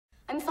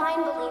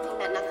fine believing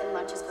that nothing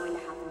much is going to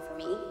happen for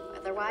me.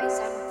 Otherwise,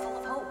 I'm full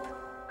of hope.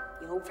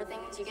 You hope for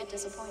things, you get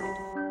disappointed.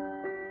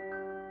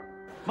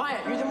 Maya,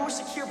 you're the most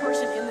secure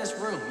person in this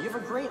room. You have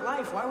a great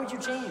life. Why would you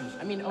change?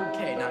 I mean,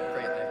 okay, not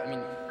great life. I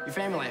mean, your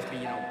family life could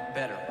be,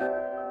 better.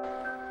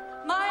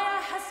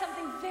 Maya has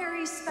something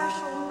very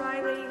special,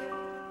 Riley.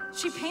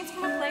 She paints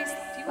from a place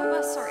few of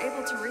us are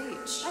able to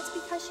reach. That's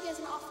because she has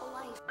an awful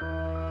life.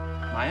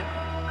 Maya?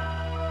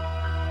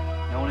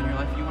 No one in your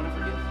life you want to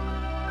forgive?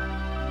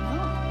 No.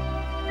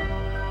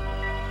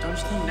 Don't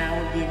you think now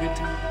would be a good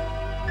time?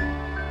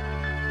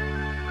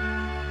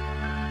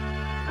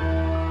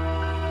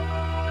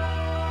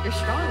 You're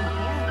strong,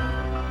 Maya.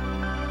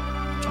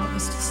 Your job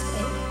is to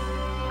stay.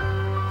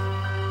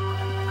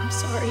 I'm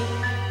sorry.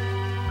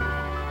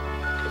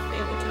 I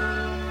failed you.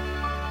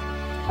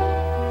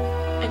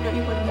 I know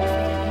you wanted me to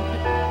forgive you,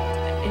 but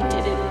I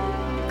didn't.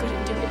 I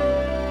couldn't do it.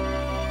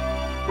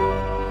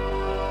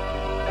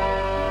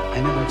 I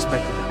never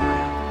expected that,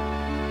 Maya.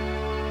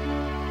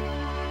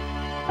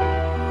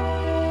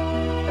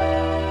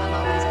 I'm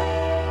always ready.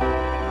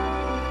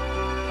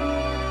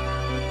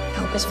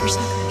 Hope is for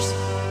suckers.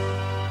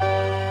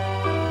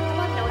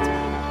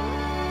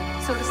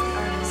 So does the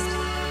artist.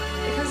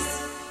 Because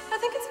I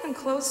think it's been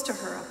close to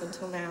her up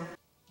until now.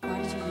 Why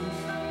did you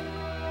leave?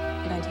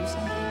 Did I do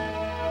something?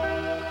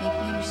 Make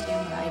me understand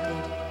what I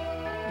did.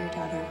 Your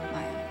daughter,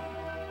 Maya.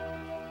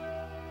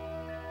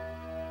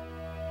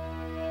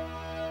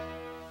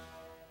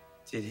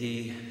 Did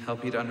he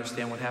help you to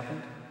understand what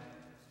happened?